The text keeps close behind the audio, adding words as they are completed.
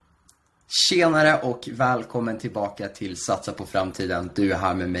Tjenare och välkommen tillbaka till Satsa på framtiden. Du är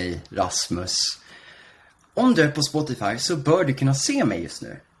här med mig, Rasmus. Om du är på Spotify så bör du kunna se mig just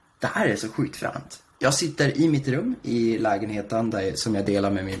nu. Det här är så sjukt fränt. Jag sitter i mitt rum i lägenheten som jag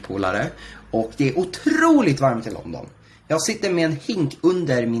delar med min polare. Och det är otroligt varmt i London. Jag sitter med en hink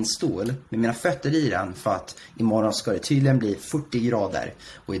under min stol med mina fötter i den för att imorgon ska det tydligen bli 40 grader.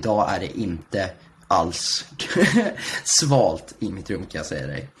 Och idag är det inte alls svalt i mitt rum, kan jag säga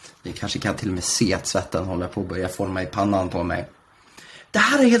dig. Vi kanske kan till och med se att svetten håller på att börja forma i pannan på mig. Det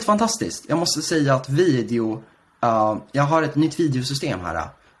här är helt fantastiskt. Jag måste säga att jag har ett nytt videosystem här.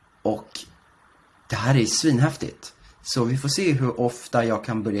 Och det här är svinhäftigt. Så vi får se hur ofta jag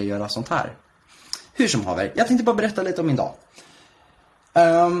kan börja göra sånt här. Hur som haver, jag tänkte bara berätta lite om min dag.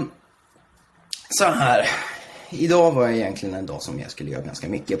 Så här. Idag var egentligen en dag som jag skulle göra ganska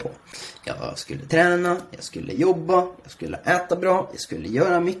mycket på. Jag skulle träna, jag skulle jobba, jag skulle äta bra, jag skulle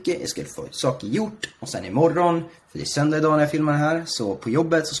göra mycket, jag skulle få saker gjort. Och sen imorgon, för det är söndag idag när jag filmar det här, så på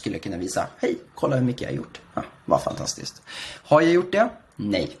jobbet så skulle jag kunna visa, hej, kolla hur mycket jag har gjort. Ja, vad fantastiskt. Har jag gjort det?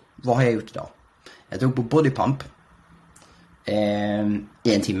 Nej. Vad har jag gjort idag? Jag drog på bodypump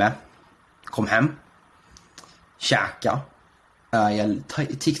i en timme. Kom hem. Käka. Jag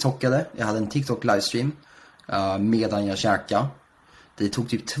TikTokade. Jag hade en TikTok-livestream medan jag käkade. Det tog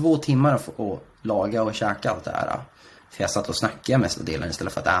typ 2 timmar att laga och käka allt det här. För jag satt och snackade mesta delen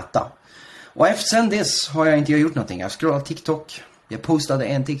istället för att äta. Och efter sen dess har jag inte gjort någonting. Jag scrollade TikTok. Jag postade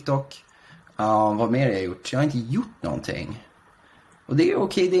en TikTok. Vad mer har jag gjort? Jag har inte gjort någonting. Och det är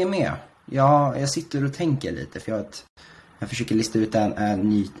okej, det är med. Jag sitter och tänker lite. För jag försöker lista ut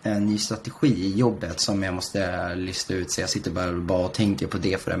en ny strategi i jobbet som jag måste lista ut. Så jag sitter bara och tänker på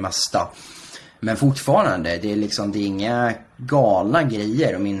det för det mesta. Men fortfarande, det är inga galna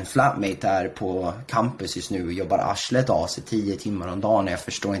grejer. Och min flatmate är på campus just nu och jobbar arslet av sig 10 timmar om dagen. Jag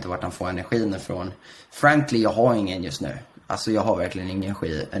förstår inte vart han får energin ifrån. Frankly, jag har ingen just nu. Alltså jag har verkligen ingen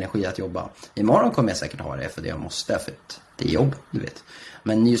energi att jobba. Imorgon kommer jag säkert ha det för det jag måste. För det är jobb, du vet.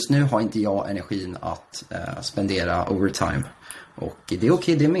 Men just nu har inte jag energin att spendera overtime. Och det är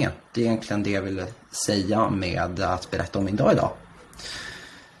okej, det är med. Det är egentligen det jag ville säga med att berätta om min dag idag.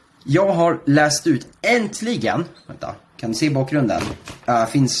 Jag har läst ut äntligen, vänta, kan du se bakgrunden?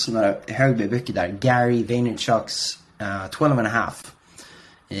 Finns några högböcker där. Gary Vaynerchuks 12 and a half.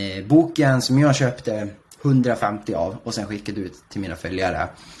 Boken som jag köpte 150 av och sen skickade ut till mina följare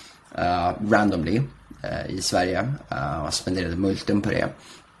randomly i Sverige. Jag spenderade multum på det.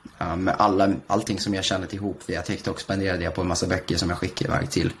 Med allting som jag tjänat ihop via TikTok spenderade jag på en massa böcker som jag skickade iväg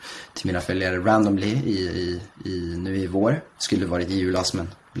till mina följare randomly nu i vår. Skulle varit i julas men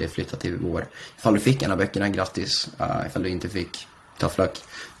blev flyttat till vår. Ifall du fick en av böckerna, grattis. Ifall du inte fick, tough luck.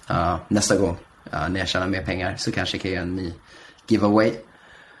 Nästa gång när jag tjänar mer pengar så kanske jag kan göra en ny giveaway.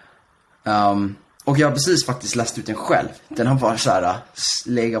 Och jag har precis faktiskt läst ut den själv. Den har bara så här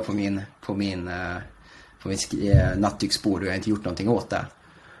legat på min nattduksbord och jag har inte gjort någonting åt det.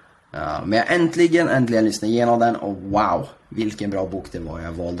 Men jag äntligen lyssnade igenom den och wow, vilken bra bok det var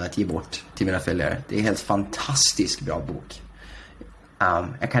jag valde att ge bort till mina följare. Det är en helt fantastisk bra bok.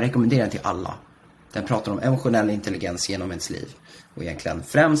 Jag kan rekommendera den till alla. Den pratar om emotionell intelligens genom ens liv. Och egentligen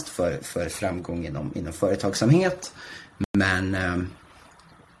främst för framgång inom företagsamhet. Men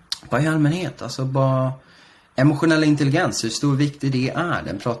bara i allmänhet. Alltså bara emotionell intelligens, hur stor viktig det är.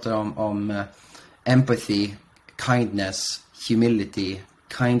 Den pratar om empathy, kindness, humility,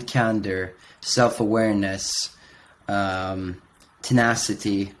 kind candor, self-awareness,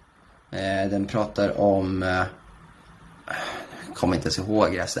 tenacity. Den pratar om kommer inte så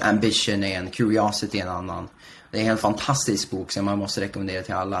ihåg resten. Ambition är en, curiosity är en annan. Det är en helt fantastisk bok som man måste rekommendera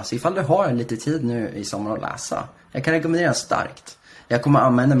till alla. Så ifall du har lite tid nu i sommar att läsa, jag kan rekommendera den starkt. Jag kommer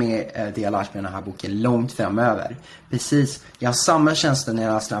använda mig det jag lärt mig den här boken långt framöver. Precis, jag har samma känsla när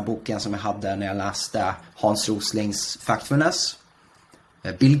jag läste den här boken som jag hade när jag läste Hans Roslings Factfulness.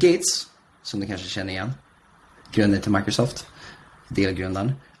 Bill Gates, som du kanske känner igen, grunden till Microsoft,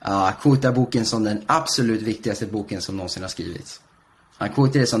 delgrunden, quotar boken som den absolut viktigaste boken som någonsin har skrivits. Han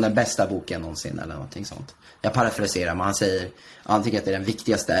quotar det som den bästa boken någonsin eller någonting sånt. Jag parafraserar, men han säger antingen att det är den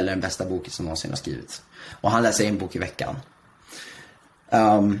viktigaste eller den bästa boken som någonsin har skrivits. Och han läser en bok i veckan.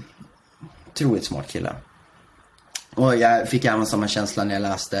 Otroligt smart kille. Och jag fick även samma känsla när jag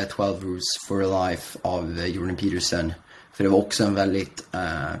läste 12 Rules for Life av Jordan Peterson. För det var också en väldigt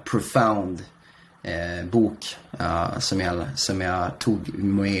profound bok som jag tog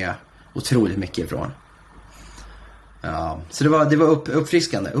med otroligt mycket ifrån. Så det var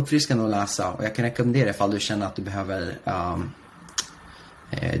uppfriskande att läsa. Och jag kan rekommendera ifall du känner att du behöver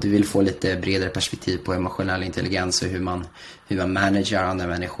Du vill få lite bredare perspektiv på emotionell intelligens och hur man managerar andra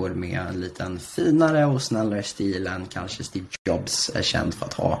människor med en liten finare och snällare stil än kanske Steve Jobs är känd för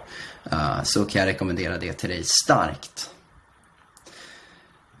att ha. Så kan jag rekommendera det till dig starkt.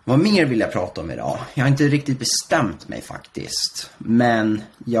 Vad mer vill jag prata om idag? Jag har inte riktigt bestämt mig faktiskt. Men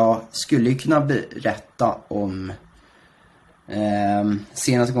jag skulle ju kunna berätta om...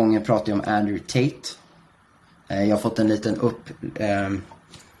 senaste gången pratade jag om Andrew Tate. Jag har fått en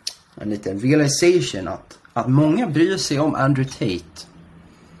liten realization att många bryr sig om Andrew Tate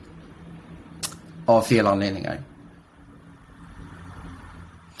av fel anledningar.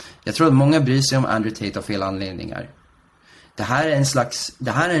 Jag tror att många bryr sig om Andrew Tate av fel anledningar. Det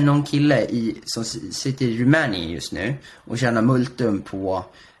här är någon kille som sitter i Rumänien just nu och tjänar multum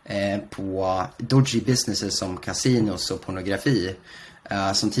på dodgy businesses som casinos och pornografi,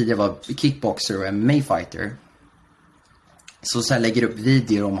 som tidigare var kickboxer och MMA-fighter. Så sen lägger upp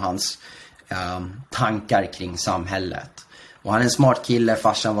videor om hans tankar kring samhället. Och han är en smart kille,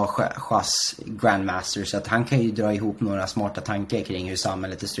 farsan var chas grandmaster, så att han kan ju dra ihop några smarta tankar kring hur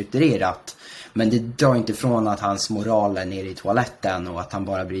samhället är strukturerat. Men det drar inte från att hans moral är nere i toaletten och att han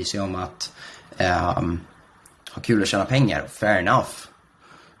bara bryr sig om att ha kul och tjäna pengar. Fair enough.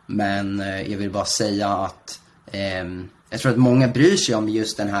 Men jag vill bara säga att jag tror att många bryr sig om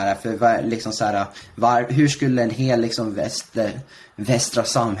just den här, för liksom så här, hur skulle en hel liksom västra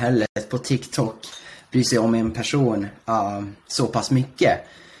samhället på TikTok bry sig om en person så pass mycket.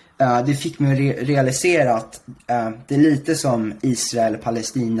 Det fick mig att realisera att det är lite som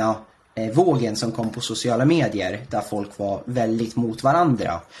Israel-Palestina vågen som kom på sociala medier, där folk var väldigt mot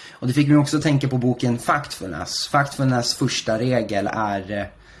varandra. Och det fick mig också tänka på boken Factfulness. Factfulness första regel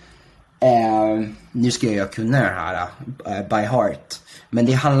är nu ska jag kunna det här by heart. Men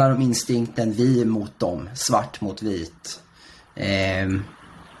det handlar om instinkten vi mot dem, svart mot vit.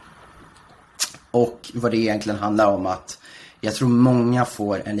 Och vad det egentligen handlar om, att jag tror många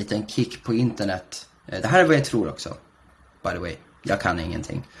får en liten kick på internet. Det här är vad jag tror också, by the way. Jag kan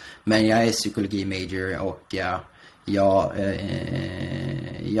ingenting. Men jag är psykologi major och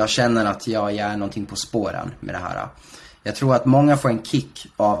jag känner att jag är någonting på spåren med det här. Jag tror att många får en kick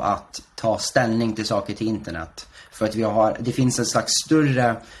av att ta ställning till saker till internet. För att det finns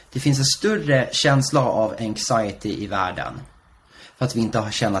en större känsla av anxiety i världen. För att vi inte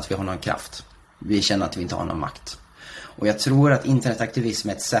känner att vi har någon kraft. Vi känner att vi inte har någon makt. Och jag tror att internetaktivism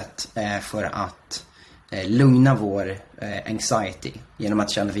är ett sätt för att lugna vår anxiety. Genom att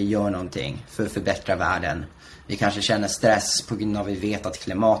känna att vi gör någonting för att förbättra världen. Vi kanske känner stress på grund av att vi vet att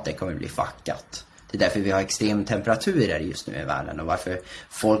klimatet kommer bli fuckat. Det är därför vi har extrem temperaturer just nu i världen. Och varför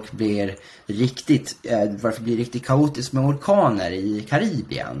folk blir riktigt kaotiskt med orkaner i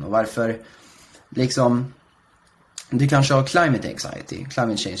Karibien. Och varför liksom... Du kanske har climate anxiety.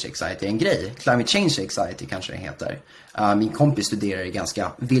 Climate change anxiety är en grej. Climate change anxiety kanske det heter. Min kompis studerar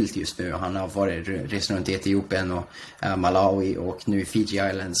ganska vilt just nu. Han har rest runt i Etiopien och Malawi och nu i Fiji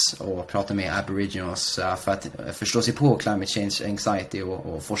Islands och pratar med aboriginals för att förstå sig på climate change anxiety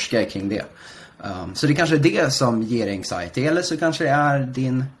och forska kring det. Så det kanske är det som ger anxiety. Eller så kanske det är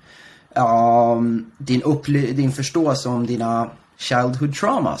din förståelse om dina childhood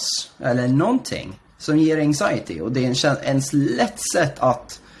traumas. Eller någonting som ger anxiety. Och det är en lätt sätt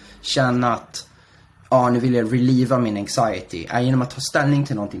att känna att nu vill jag relieva min anxiety. Är genom att ta ställning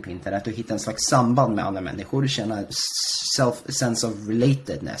till någonting på internet och hitta en slags samband med andra människor. Och känna sense of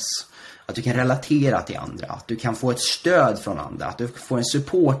relatedness. Att du kan relatera till andra. Att du kan få ett stöd från andra. Att du får en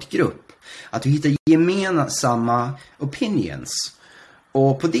supportgrupp. Att du hittar gemensamma opinions.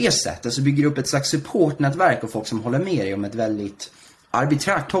 Och på det sättet så bygger du upp ett slags supportnätverk av folk som håller med dig om ett väldigt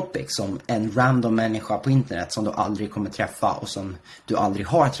arbiträrt topic, som en random människa på internet som du aldrig kommer träffa och som du aldrig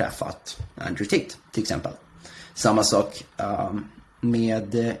har träffat. Andrew Tate till exempel. Samma sak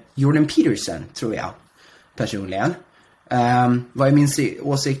med Jordan Peterson, tror jag personligen. Vad är min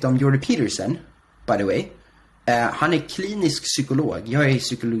åsikt om Jordan Peterson, by the way? Han är klinisk psykolog. Jag är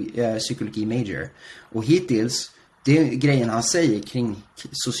psykologi major. Och hittills, det grejen han säger kring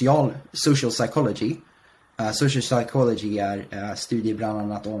social psychology. Social psychology är studier bland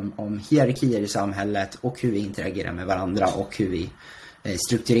annat om hierarkier i samhället och hur vi interagerar med varandra och hur vi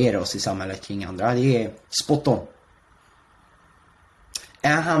strukturerar oss i samhället kring andra. Det är spot on.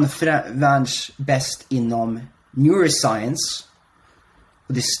 Är han världsbäst inom neuroscience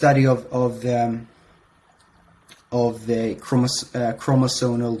och the study of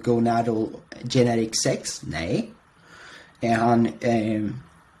chromosomal gonadal genetic sex? Nej. Är han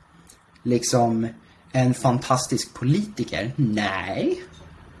liksom en fantastisk politiker? Nej.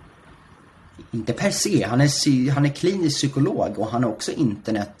 inte per se, han är klinisk psykolog och han är också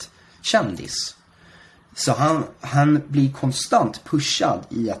internetkändis. Så han blir konstant pushad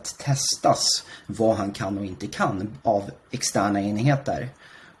i att testas vad han kan och inte kan av externa enheter.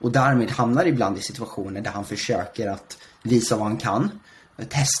 Och därmed hamnar ibland i situationer där han försöker att visa vad han kan.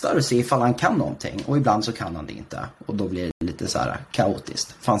 Testar och ser ifall han kan någonting. Och ibland så kan han det inte. Och då blir det lite så här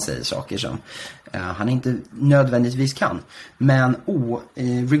kaotiskt. För han säger saker som han inte nödvändigtvis kan. Men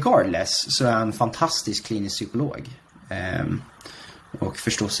regardless så är han en fantastisk klinisk psykolog. Och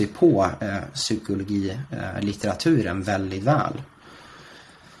förstår sig på psykologilitteraturen väldigt väl.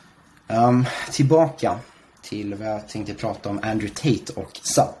 Tillbaka till vad jag tänkte prata om, Andrew Tate och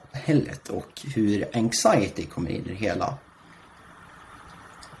samhället och hur anxiety kommer in i det hela.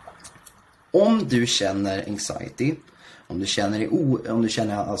 Om du känner anxiety, om du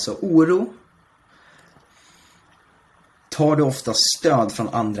känner alltså oro, tar du ofta stöd från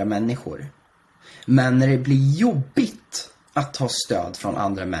andra människor. Men när det blir jobbigt att ta stöd från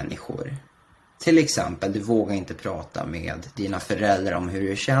andra människor, till exempel, du vågar inte prata med dina föräldrar om hur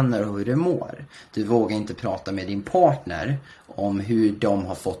du känner och hur du mår. Du vågar inte prata med din partner om hur de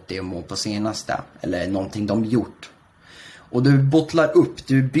har fått dig att må på senaste. Eller någonting de gjort. Och du bottlar upp,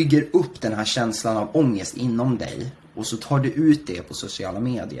 du bygger upp den här känslan av ångest inom dig. Och så tar du ut det på sociala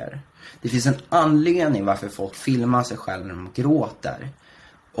medier. Det finns en anledning varför folk filmar sig själva när de gråter.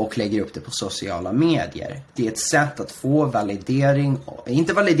 Och lägger upp det på sociala medier. Det är ett sätt att få validering.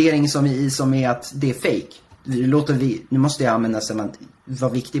 Inte validering som är att det är fake. Nu måste jag använda som att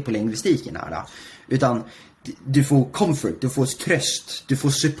vara viktig på lingvistiken här. Utan du får comfort, du får tröst, du får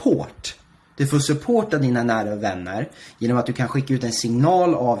support. Du får support av dina nära vänner genom att du kan skicka ut en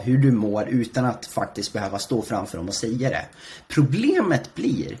signal av hur du mår utan att faktiskt behöva stå framför dem och säga det. Problemet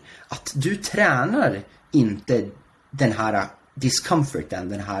blir att du tränar inte den här discomforten,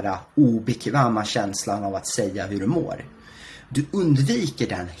 den här obekväma känslan av att säga hur du mår. Du undviker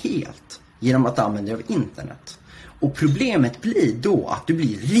den helt genom att använda dig av internet. Och problemet blir då att du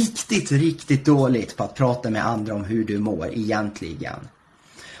blir riktigt, riktigt dåligt på att prata med andra om hur du mår egentligen.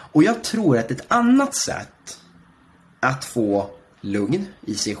 Och jag tror att ett annat sätt att få lugn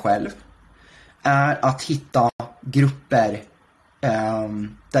i sig själv är att hitta grupper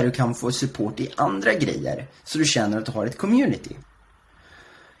där du kan få support i andra grejer så du känner att du har ett community.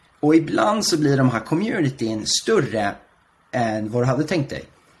 Och ibland så blir de här communityn större än vad du hade tänkt dig.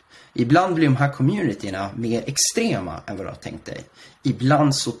 Ibland blir de här communityna mer extrema än vad du har tänkt dig.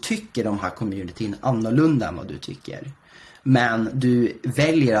 Ibland så tycker de här communityn annorlunda än vad du tycker. Men du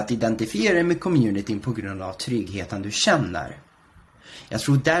väljer att identifiera dig med communityn på grund av tryggheten du känner. Jag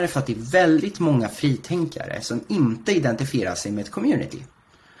tror därför att det är väldigt många fritänkare som inte identifierar sig med ett community.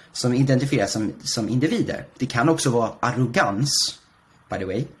 Som identifierar sig som individer. Det kan också vara arrogans, by the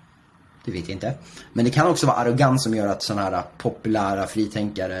way. Det vet jag inte. Men det kan också vara arrogans som gör att sådana här populära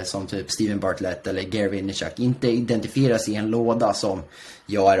fritänkare som typ Steven Bartlett eller Gary Vaynerchuk inte identifierar sig i en låda som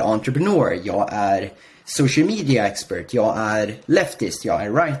jag är entreprenör, jag är social media expert, jag är leftist, jag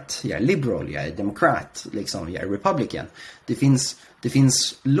är right, jag är liberal, jag är demokrat, liksom, jag är republican. Det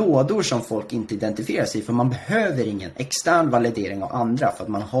finns lådor som folk inte identifierar sig i för man behöver ingen extern validering av andra för att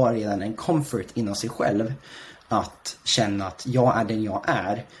man har redan en comfort inom sig själv att känna att jag är den jag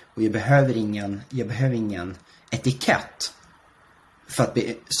är och jag behöver ingen etikett för att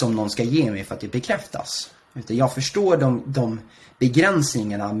som någon ska ge mig för att det bekräftas. Utan jag förstår de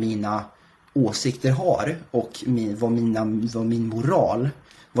begränsningarna mina åsikter har och vad min moral,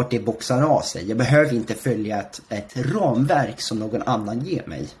 vart det boxar av sig. Jag behöver inte följa ett ramverk som någon annan ger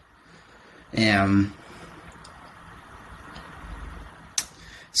mig.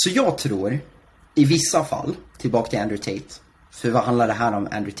 Så jag tror i vissa fall, tillbaka till Andrew Tate, för vad handlar det här om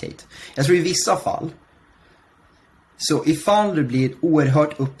Andrew Tate? Jag tror i vissa fall, så ifall du blir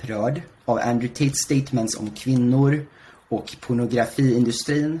oerhört upprörd av Andrew Tates statements om kvinnor och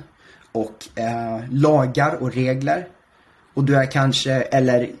pornografiindustrin och lagar och regler, och du är kanske,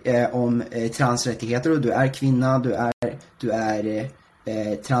 eller om transrättigheter, och du är kvinna, du är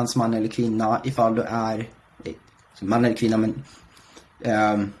transman eller kvinna, ifall du är man eller kvinna, men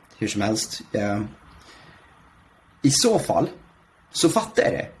hur som helst, i så fall så fattar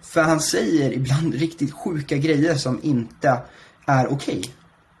jag det, för han säger ibland riktigt sjuka grejer som inte är okej.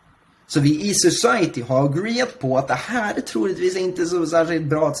 Så vi i society har agreed på att det här är troligtvis inte så särskilt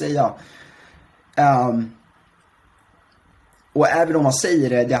bra att säga. Och även om man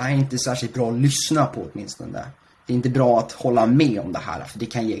säger det här är inte särskilt bra att lyssna på åtminstone. Det är inte bra att hålla med om det här, för det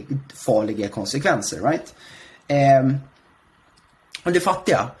kan ge farliga konsekvenser, right? Och det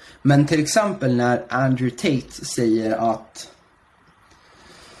fattar jag. Men till exempel när Andrew Tate säger att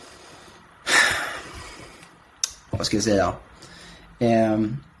vad ska jag säga?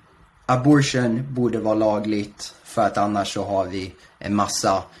 Abortion borde vara lagligt, för att annars så har vi en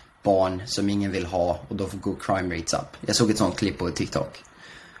massa barn som ingen vill ha och då får gå crime rates up. Jag såg ett sånt klipp på TikTok.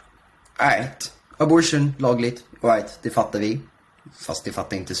 Alright, abortion lagligt, alright, det fattar vi. Fast det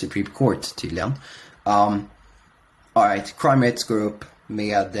fattar inte Supreme Court tydligen. Alright, crime rates går upp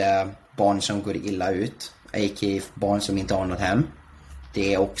med barn som går illa ut, a.k.a. barn som inte har något hem.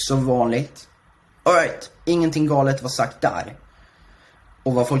 Det är också vanligt. Alright, ingenting galet var sagt där.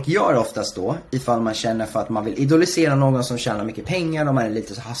 Och vad folk gör oftast då, ifall man känner för att man vill idolisera någon som tjänar mycket pengar och man är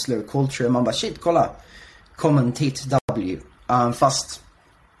lite så hustler culture, man bara shit, kolla, commentate W. Fast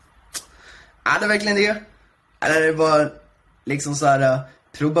är det verkligen det? Eller är det bara liksom så här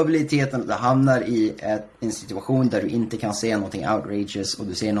probabiliteten att du hamnar i en situation där du inte kan säga någonting outrageous och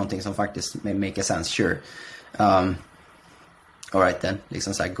du säger någonting som faktiskt make a sense, sure. Alright then,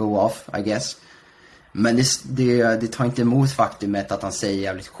 liksom så här go off, I guess. Men det tar inte emot faktumet att han säger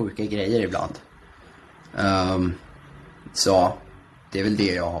jävligt sjuka grejer ibland. Så det är väl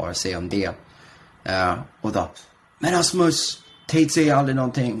det jag har att säga om det. Och då, men Rasmus, Tate säger aldrig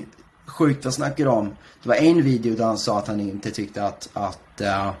någonting sjukt, vad snackar du om? Det var en video där han sa att han inte tyckte att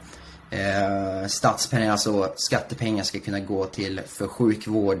statspengar, alltså skattepengar, ska kunna gå till för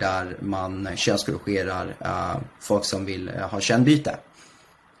sjukvård där man könskorrigerar folk som vill ha könbyte.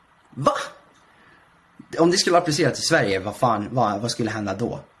 Va? Om det skulle appliceras i Sverige, vad skulle hända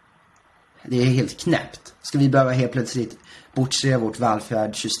då? Det är helt knäppt. Ska vi behöva helt plötsligt bortse vårt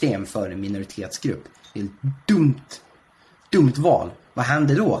välfärdssystem för en minoritetsgrupp? Det är ett dumt val. Vad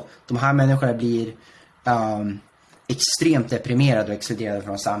händer då? De här människorna blir extremt deprimerade och exkluderade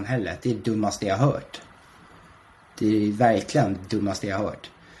från samhället. Det är det dummaste jag har hört. Det är verkligen det dummaste jag har hört.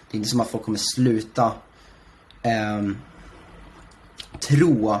 Det är inte som att folk kommer sluta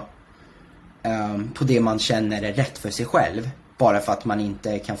tro på det man känner är rätt för sig själv, bara för att man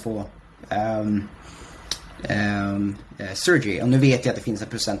inte kan få surgery. Och nu vet jag att det finns en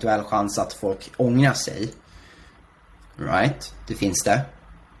procentuell chans att folk ångrar sig. Right, det finns det.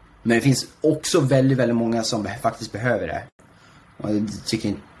 Men det finns också väldigt, väldigt många som faktiskt behöver det. Och jag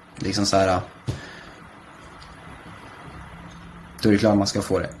tycker liksom så här, då är det klart man ska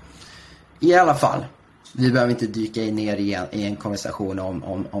få det. I alla fall, vi behöver inte dyka ner i en konversation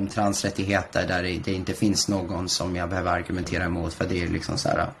om transrättigheter där det inte finns någon som jag behöver argumentera emot, för det är liksom så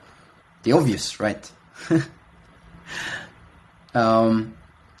här, det är obvious, right?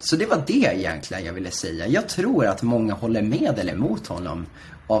 Så det var det egentligen jag ville säga. Jag tror att många håller med eller emot honom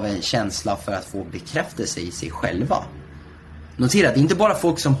av en känsla för att få bekräftelse i sig själva. Notera att det är inte bara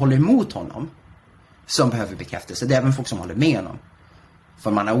folk som håller emot honom som behöver bekräftelse, det är även folk som håller med honom.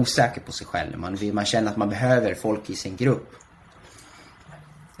 För man är osäker på sig själv. Man känner att man behöver folk i sin grupp.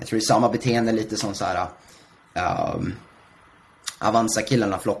 Jag tror det är samma beteende lite som så här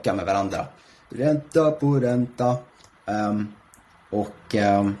Avanza-killarna flockar med varandra. Ränta på ränta.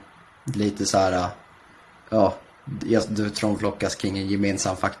 Lite så här, jag tror de flockas kring en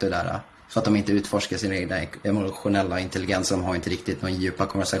gemensam faktor där. För att de inte utforskar sin egna emotionella intelligens. De har inte riktigt någon djupa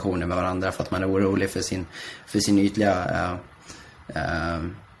konversationer med varandra för att man är orolig för sin ytliga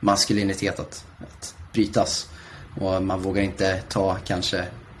maskulinitet att brytas. Och man vågar inte ta kanske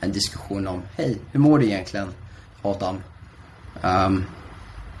en diskussion om, hej, hur mår du egentligen, Adam?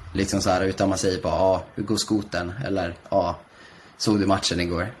 Liksom så här, utan man säger bara, hur går skoten? Eller, såg du matchen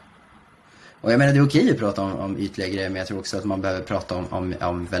igår? Och jag menar, det är okej att prata om ytliga grejer, men jag tror också att man behöver prata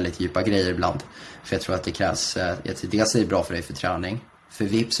om väldigt djupa grejer ibland. För jag tror att det krävs, dels är det bra för dig för träning. För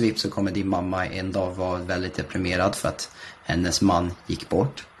vips så kommer din mamma en dag vara väldigt deprimerad för att hennes man gick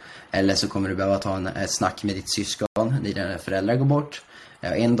bort. Eller så kommer du behöva ta ett snack med ditt syskon när dina föräldrar går bort.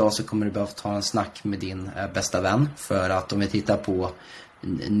 En dag så kommer du behöva ta en snack med din bästa vän. För att om vi tittar på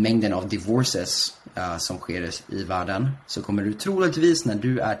mängden av divorces som sker i världen, så kommer du troligtvis när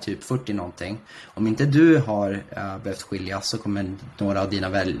du är typ 40 någonting, om inte du har behövt skiljas, så kommer några av dina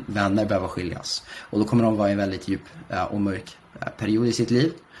vänner behöva skiljas. Och då kommer de vara i en väldigt djup och mörk period i sitt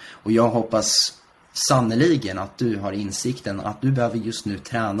liv. Och jag hoppas sannoliken att du har insikten att du behöver just nu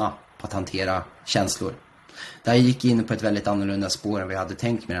träna på att hantera känslor. Det här gick in på ett väldigt annorlunda spår än vi hade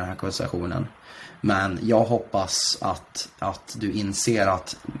tänkt med den här konversationen. Men jag hoppas att du inser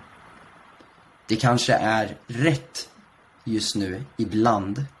att det kanske är rätt just nu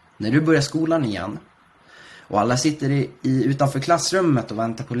ibland, när du börjar skolan igen och alla sitter utanför klassrummet och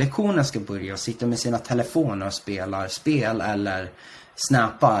väntar på lektionen ska börja och sitter med sina telefoner och spelar spel eller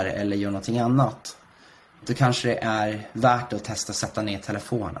snappar eller gör någonting annat. Då kanske det är värt att testa sätta ner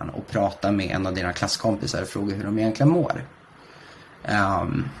telefonen och prata med en av dina klasskompisar och fråga hur de egentligen mår.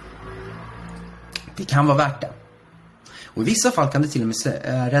 Det kan vara värt det. Och i vissa fall kan det till och med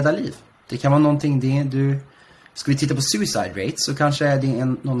rädda liv. Det kan vara någonting, ska vi titta på suicide rates, så kanske det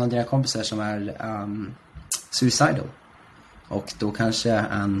är någon av dina kompisar som är suicidal. Och då kanske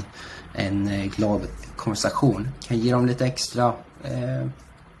en glad konversation kan ge dem lite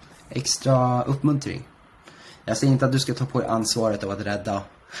extra uppmuntring. Jag säger inte att du ska ta på dig ansvaret av att rädda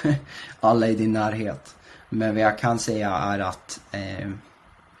alla i din närhet. Men vad jag kan säga är att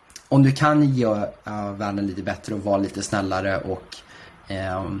om du kan göra världen lite bättre och vara lite snällare och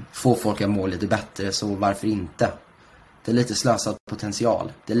få folk att må lite bättre, så varför inte? Det är lite slösad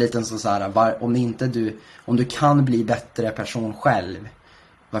potential. Det är lite så här, om du kan bli bättre person själv,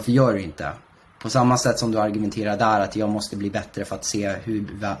 varför gör du inte? På samma sätt som du argumenterar där att jag måste bli bättre för att se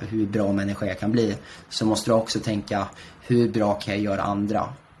hur bra människa jag kan bli, så måste du också tänka, hur bra kan jag göra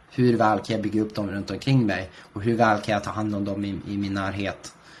andra? Hur väl kan jag bygga upp dem runt omkring mig? Och hur väl kan jag ta hand om dem i min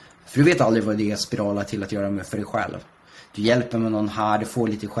närhet? För du vet aldrig vad det spiralar till att göra med för dig själv. Du hjälper med någon här, du får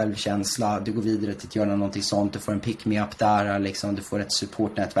lite självkänsla, du går vidare till att göra någonting sånt, du får en pick-me-up där, liksom, du får ett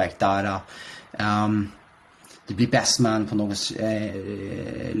supportnätverk där. Du blir best man på någon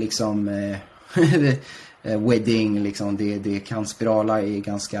wedding, liksom. Det kan spirala i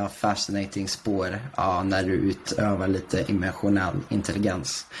ganska fascinating spår när du utövar lite emotionell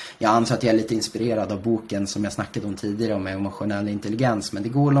intelligens. Jag antar att jag är lite inspirerad av boken som jag snackade om tidigare om emotionell intelligens, men det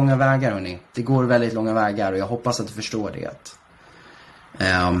går långa vägar, hörni. Det går väldigt långa vägar och jag hoppas att du förstår det.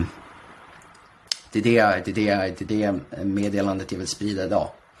 Det är det meddelandet jag vill sprida idag.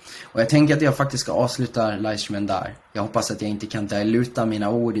 Och jag tänker att jag faktiskt ska avsluta livestreamen där. Jag hoppas att jag inte kan diluta mina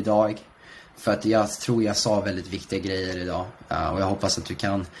ord idag, för att jag tror jag sa väldigt viktiga grejer idag. Och jag hoppas att du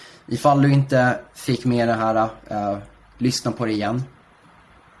kan, ifall du inte fick med det här, lyssna på det igen.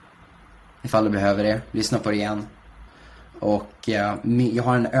 Ifall du behöver det, lyssna på det igen. Och jag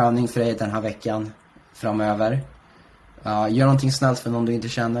har en övning för dig den här veckan framöver. Gör någonting snällt för någon du inte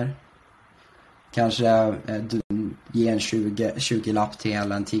känner. Kanske ge en 20-lapp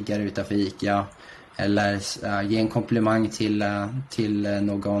till en tiggare utanför ICA. Eller ge en komplimang till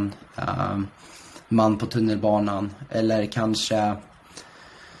någon man på tunnelbanan. Eller kanske,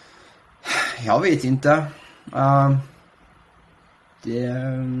 jag vet inte,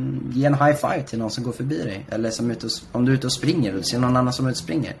 ge en high five till någon som går förbi dig. Eller om du är ute och springer och du ser någon annan som är ute och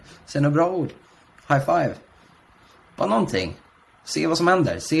springer. Säg några bra ord. High five. Bara någonting. Se vad som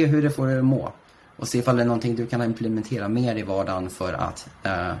händer. Se hur det får dig att må. Och se ifall det är någonting du kan implementera mer i vardagen för att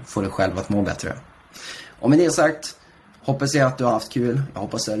få dig själv att må bättre. Och med det sagt, hoppas jag att du har haft kul. Jag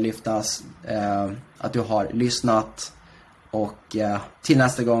hoppas att det lyftas, att du har lyssnat. Och till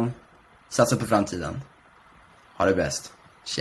nästa gång, satsa på framtiden. Ha det bäst.